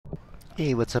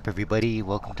Hey, what's up, everybody?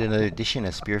 Welcome to another edition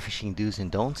of Spearfishing Do's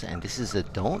and Don'ts. And this is a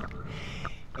don't.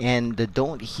 And the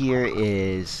don't here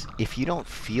is if you don't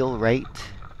feel right,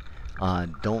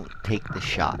 don't take the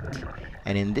shot.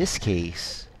 And in this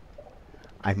case,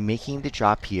 I'm making the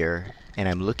drop here and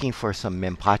I'm looking for some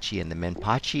menpachi. And the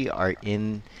menpachi are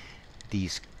in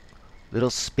these little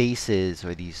spaces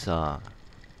or these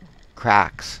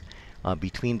cracks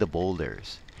between the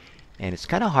boulders. And it's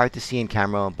kind of hard to see in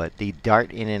camera, but they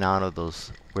dart in and out of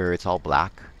those where it's all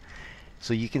black.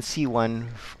 So you can see one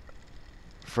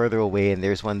further away, and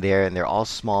there's one there, and they're all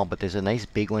small, but there's a nice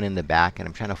big one in the back, and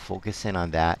I'm trying to focus in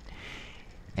on that,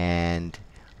 and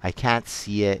I can't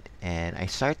see it, and I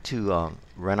start to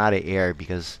run out of air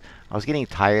because I was getting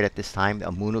tired at this time.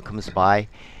 A Muno comes by,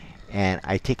 and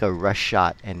I take a rush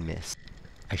shot and miss.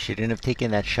 I shouldn't have taken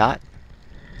that shot.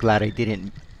 Glad I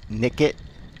didn't nick it.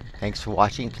 Thanks for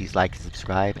watching. Please like and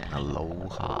subscribe, and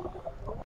aloha.